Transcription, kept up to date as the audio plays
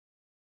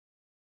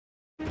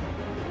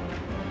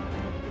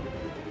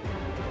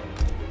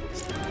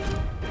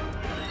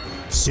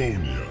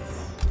Sonya.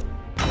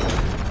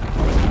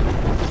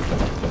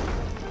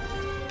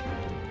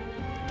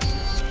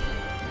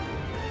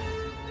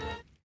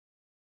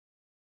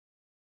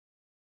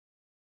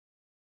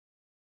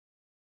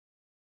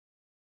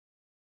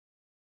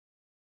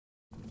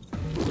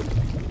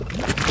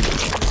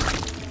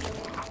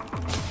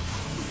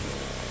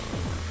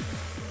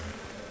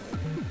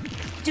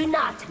 Do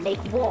not make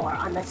war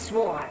on the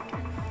swarm.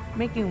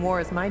 Making war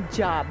is my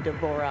job,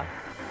 Devora.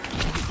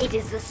 It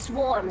is the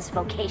swarm's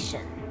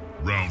vocation.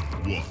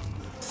 Round 1.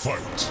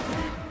 Fight.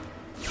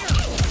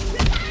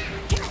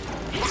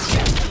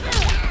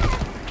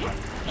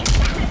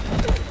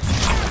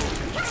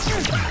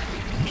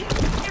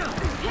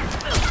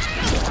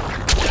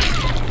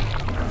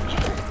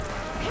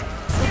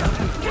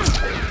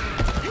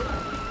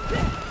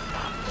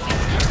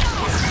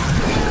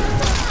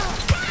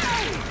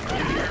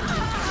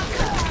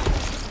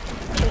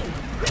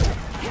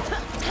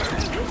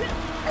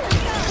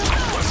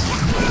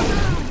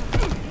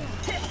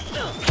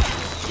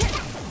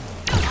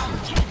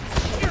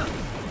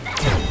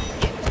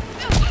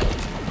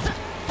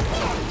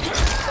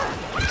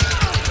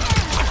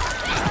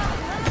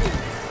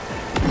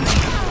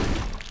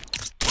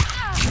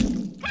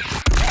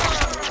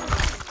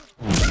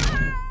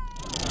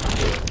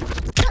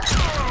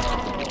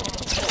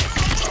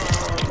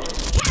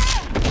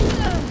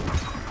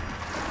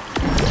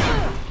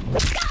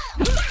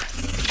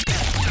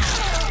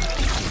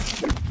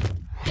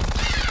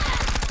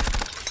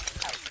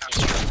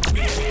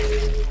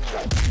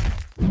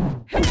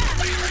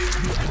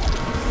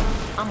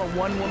 I'm a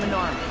one-woman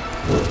army.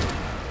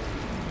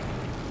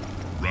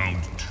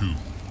 Round 2.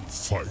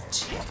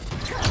 Fight.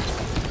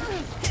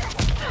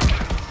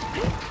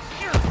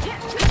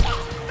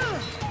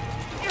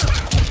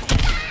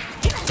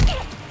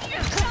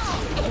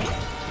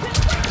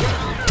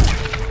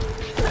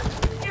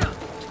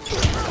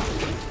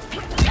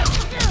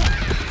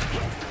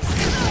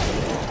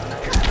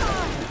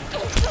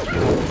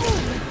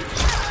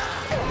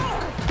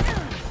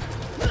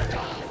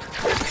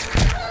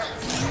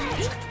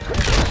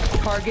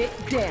 Target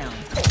down.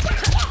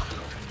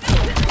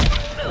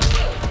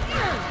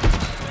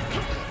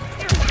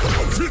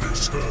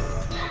 Finish her.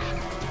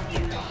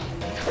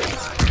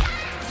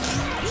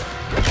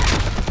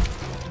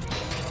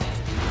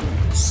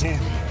 Sonya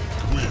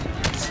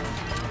wins.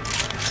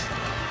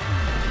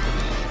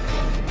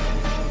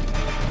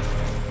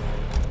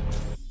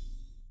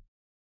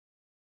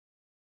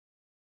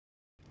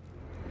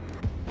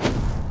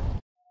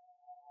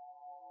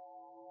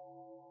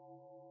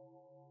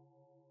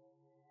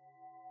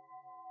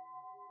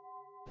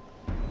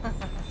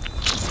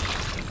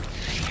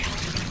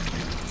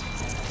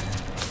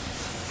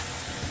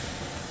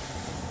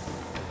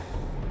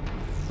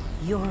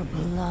 Your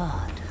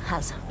blood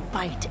has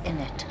fight in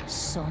it,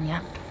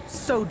 Sonya.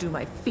 So do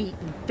my feet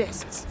and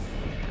fists.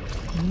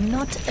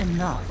 Not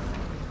enough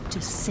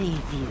to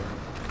save you.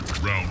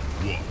 Round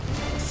 1.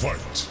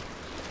 Fight.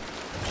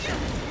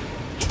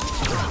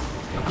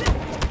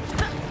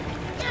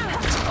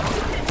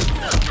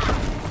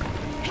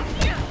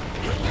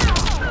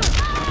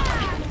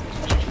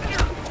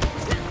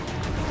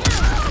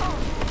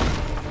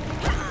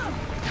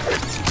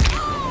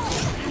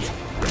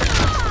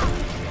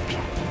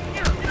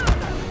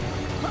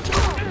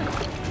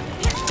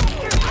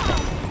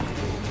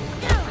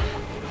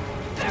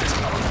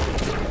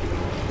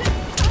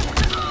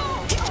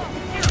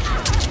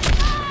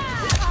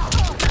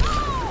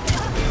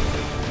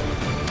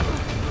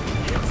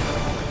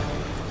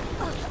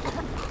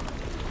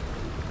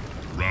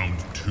 Round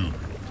 2.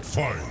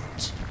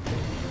 Fight.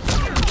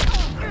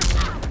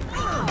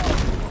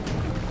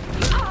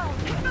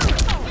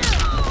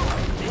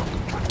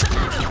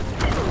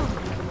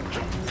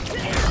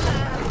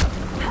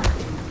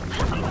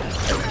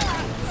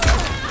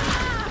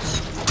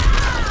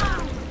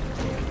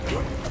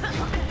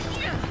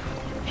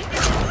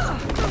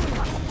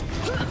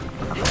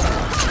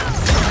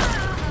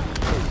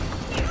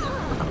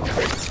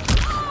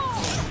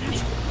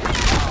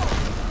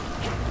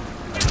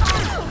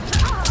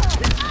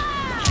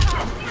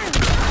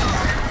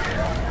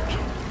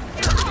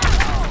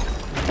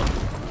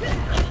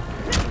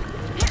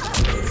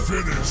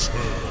 Finish her.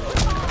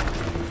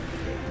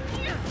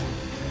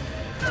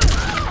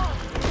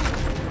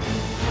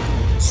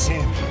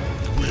 Sonya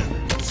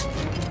wins.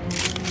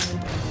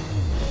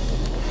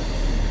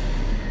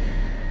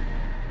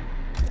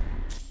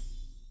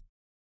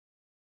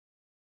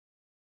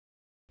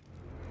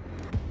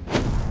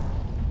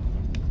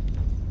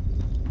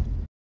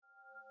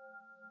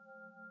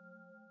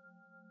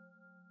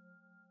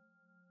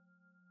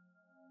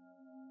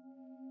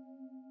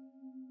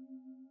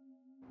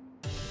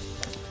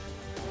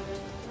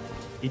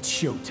 It's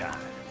showtime.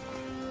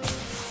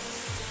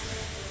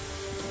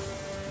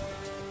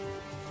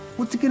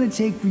 What's it gonna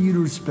take for you to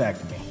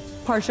respect me?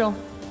 Partial,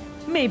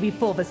 maybe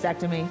full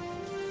vasectomy.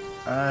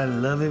 I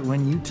love it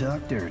when you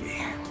talk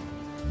dirty.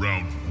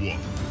 Round 1.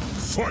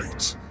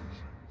 Fight.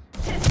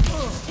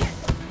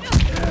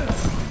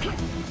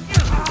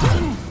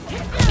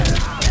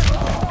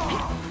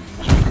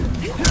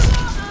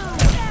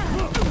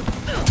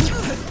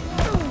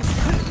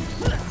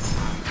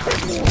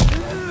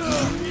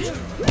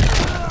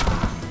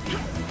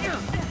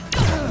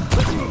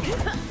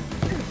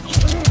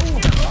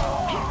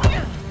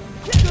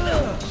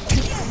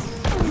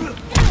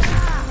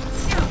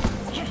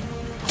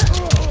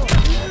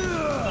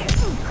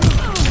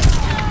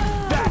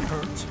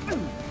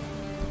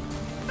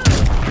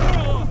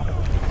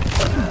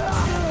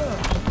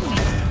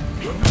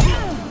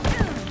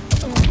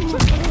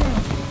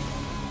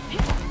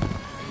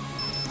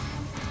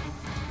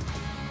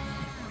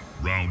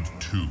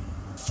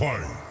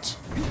 Fight!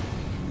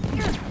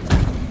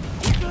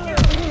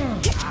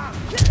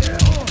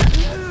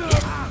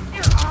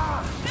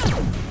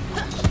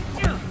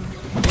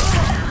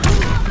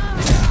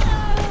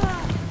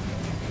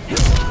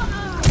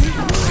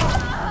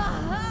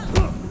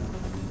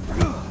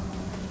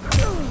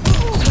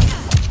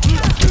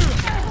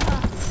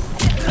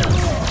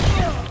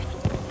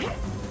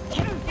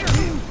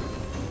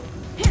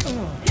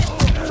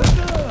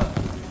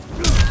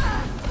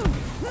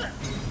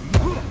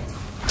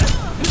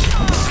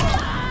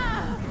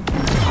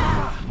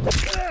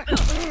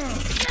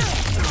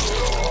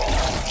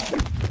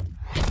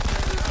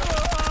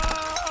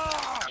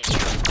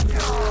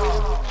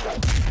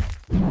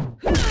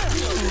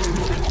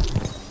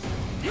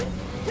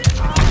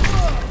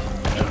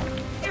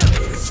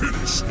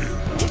 Finish him!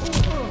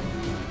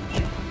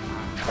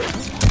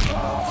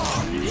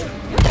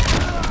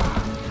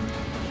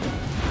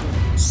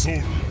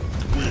 Sonya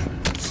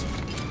wins.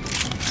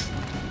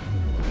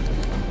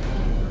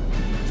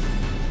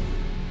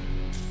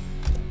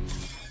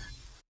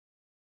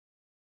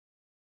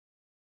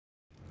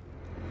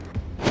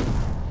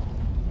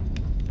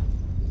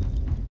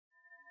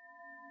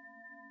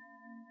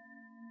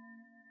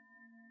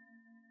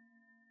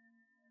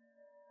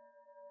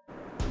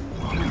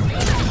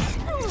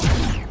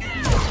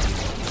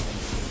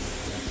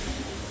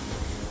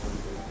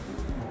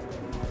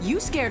 You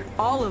scared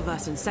all of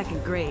us in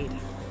second grade.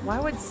 Why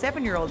would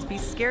 7-year-olds be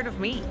scared of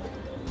me?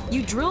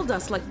 You drilled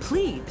us like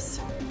plebes.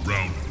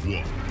 Round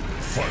 1.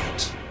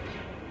 Fight!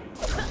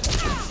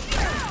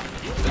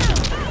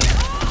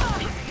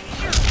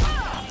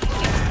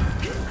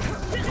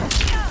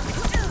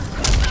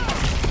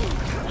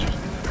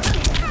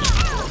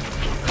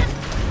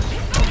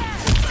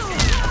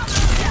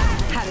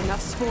 Had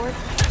enough sport?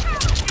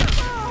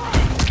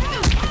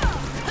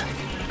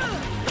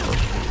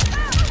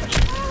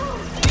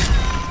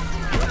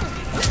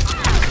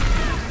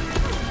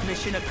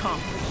 Mission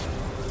accomplished.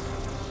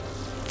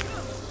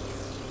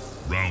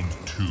 Round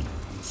 2.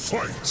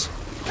 Fight!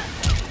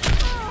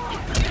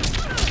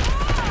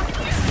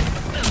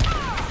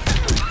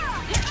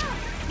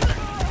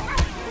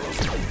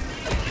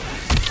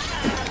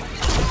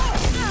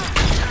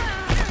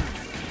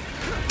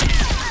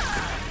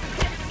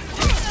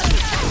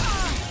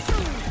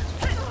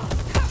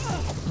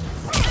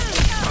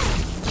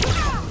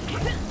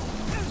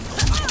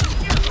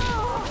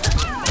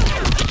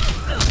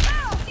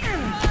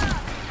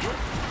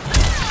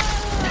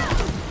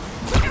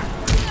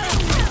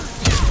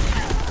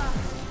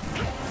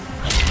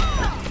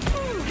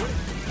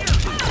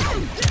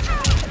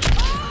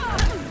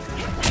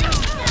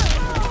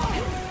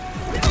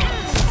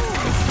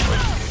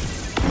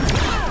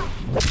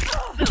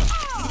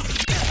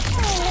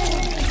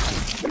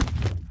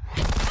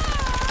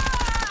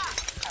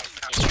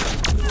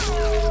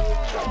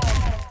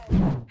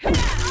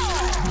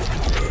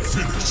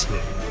 Finish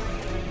her!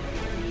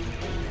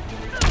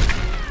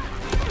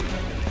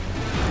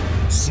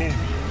 Sonya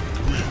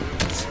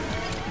wins.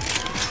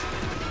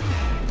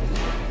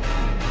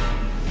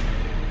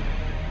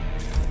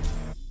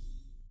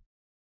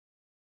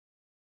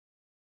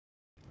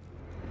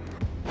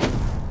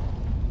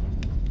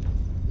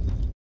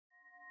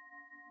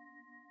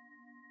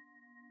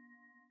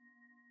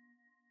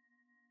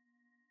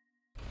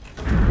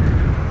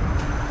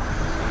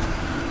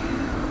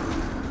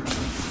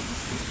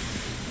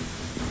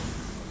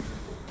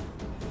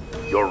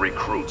 Your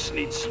recruits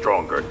need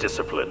stronger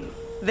discipline.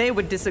 They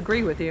would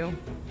disagree with you.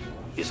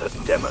 Is a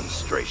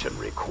demonstration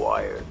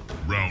required?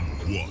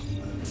 Round 1.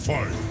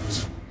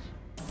 Fight!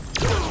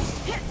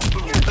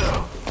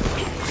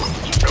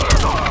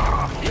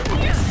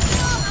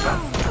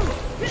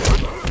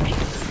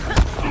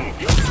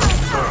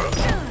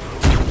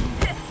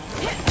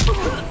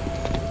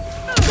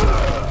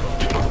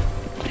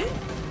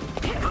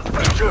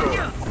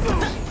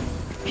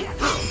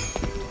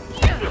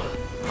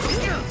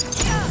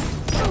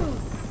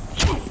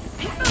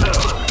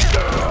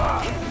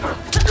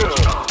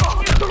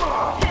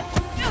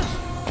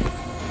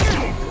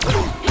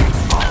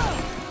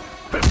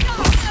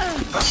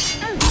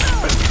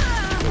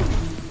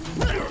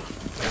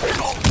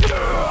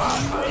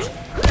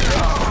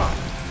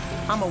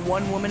 I'm a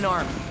one-woman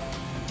army.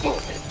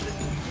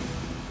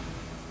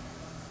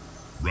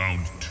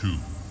 Round 2.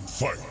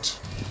 Fight!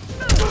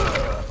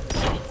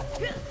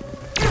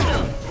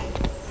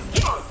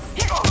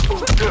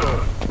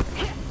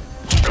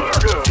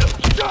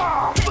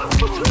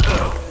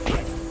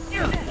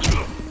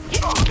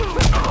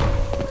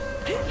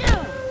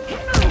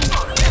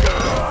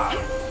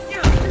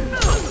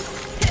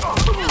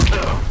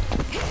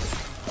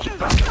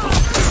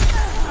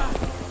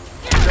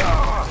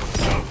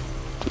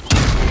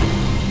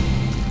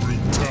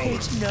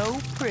 Brutality. No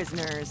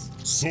prisoners.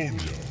 Sonya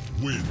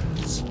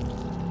wins.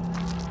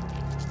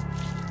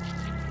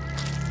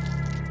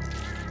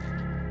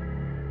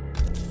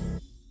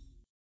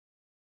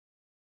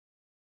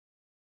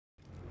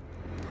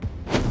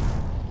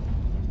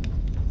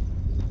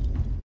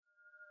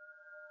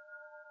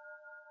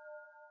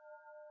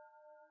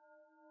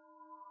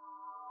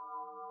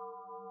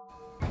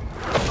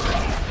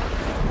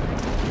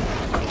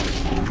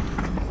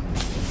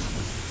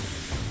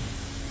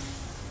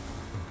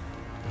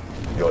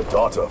 Your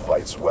daughter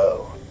fights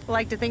well.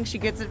 Like to think she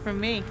gets it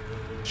from me.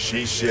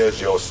 She shares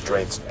your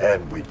strengths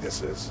and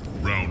weaknesses.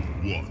 Round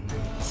one.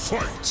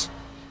 Fight!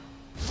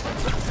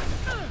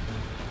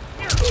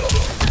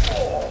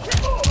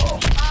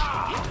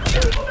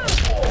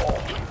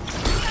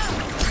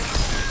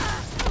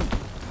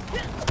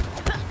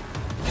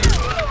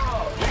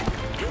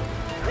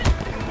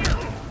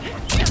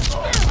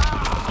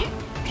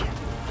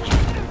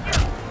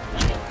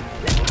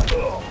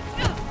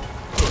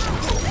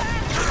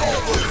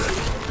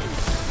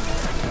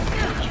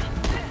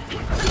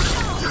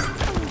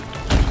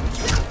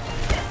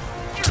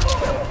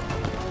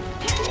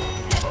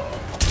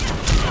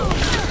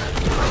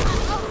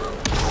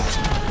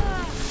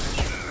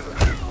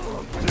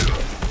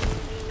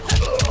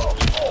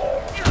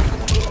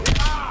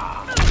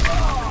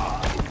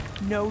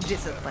 No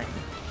discipline.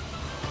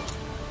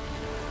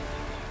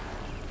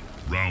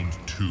 Round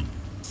two.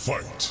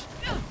 Fight!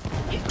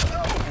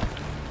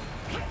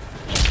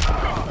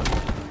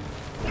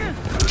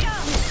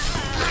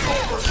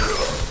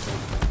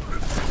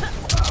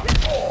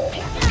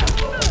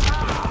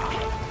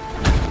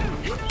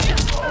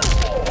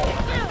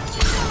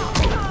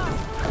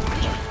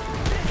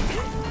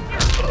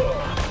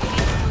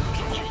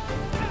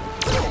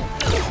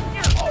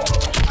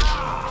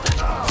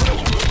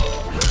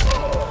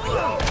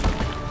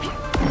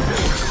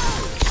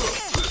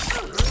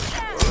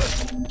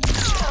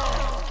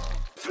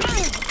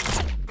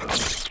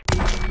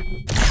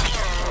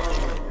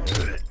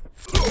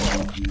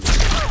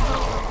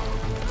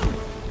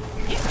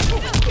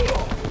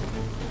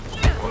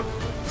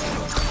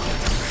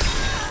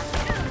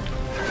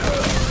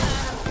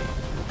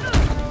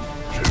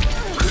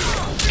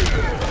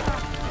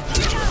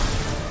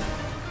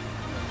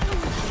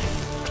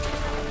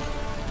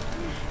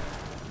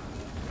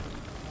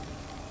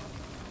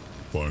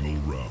 Final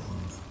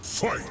round.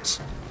 Fight!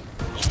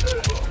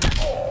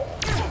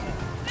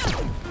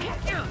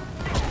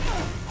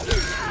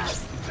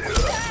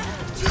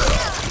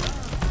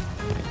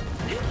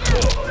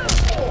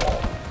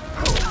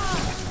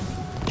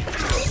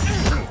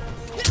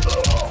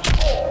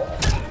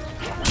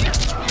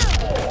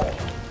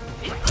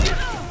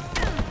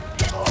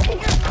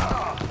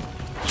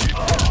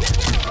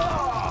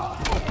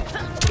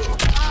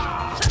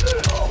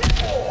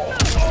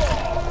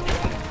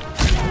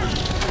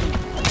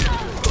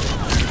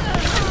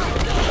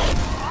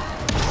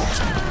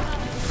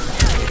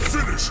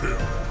 Finish him!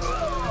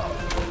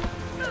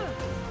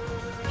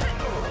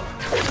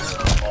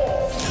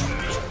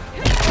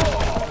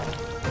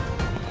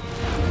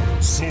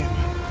 Sonya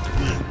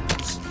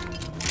wins.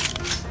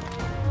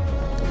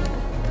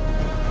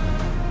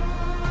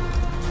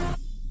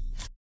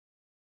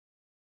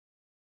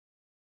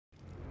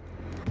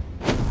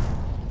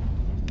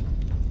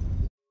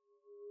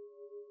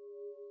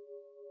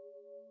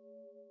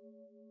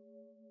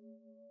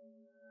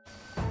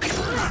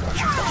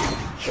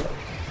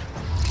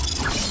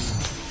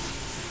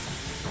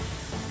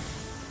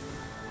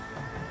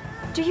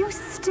 Do you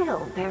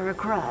still bear a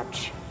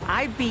grudge?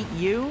 I beat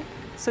you,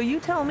 so you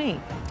tell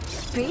me.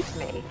 Beat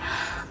me.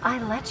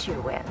 I let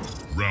you win.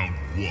 Round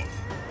one.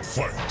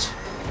 Fight!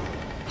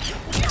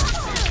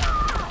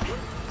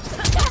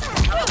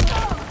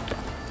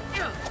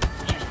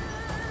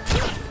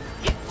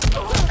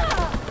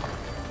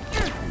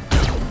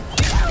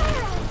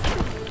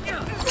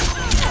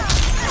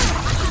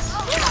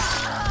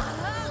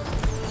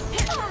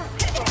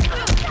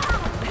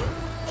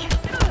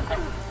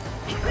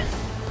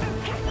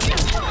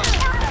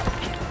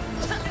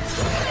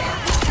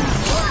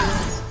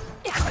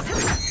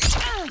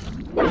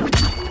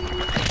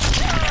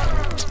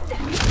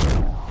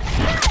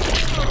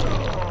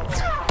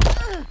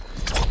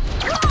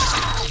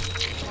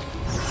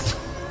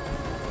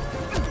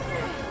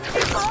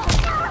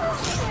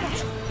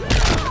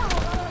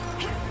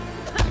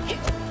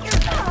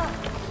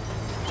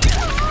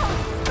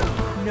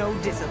 No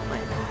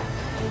discipline.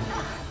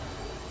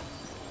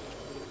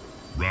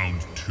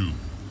 Round two.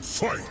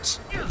 Fight!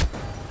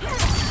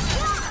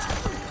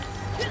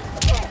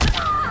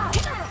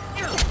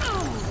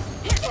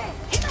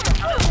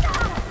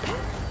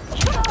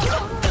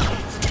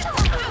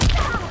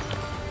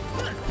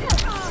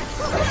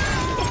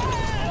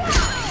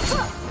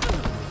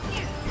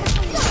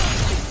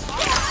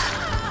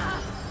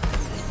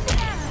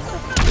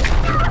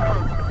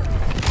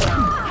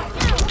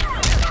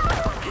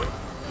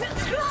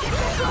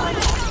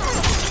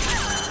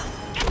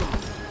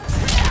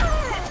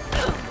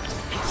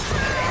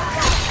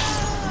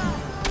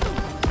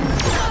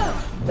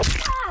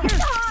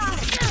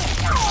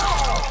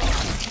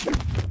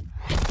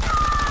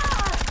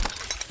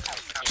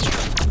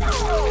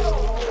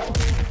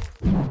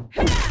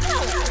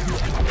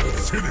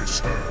 Finish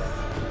her!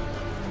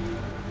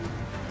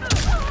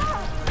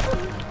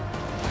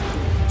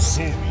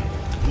 Sonya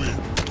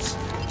wins.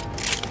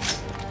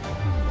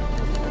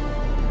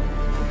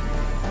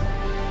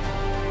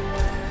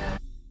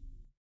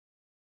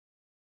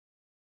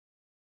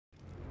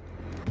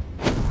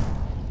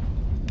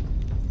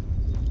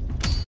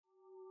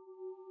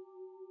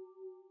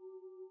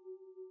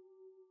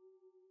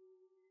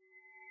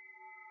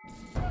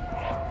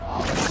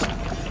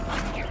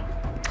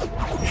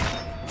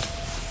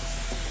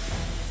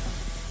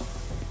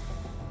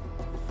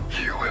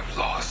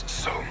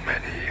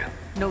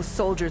 No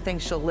soldier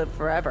thinks she'll live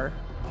forever.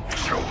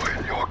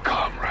 Join your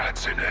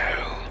comrades in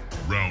hell.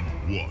 Round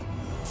 1.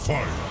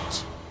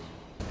 Fight!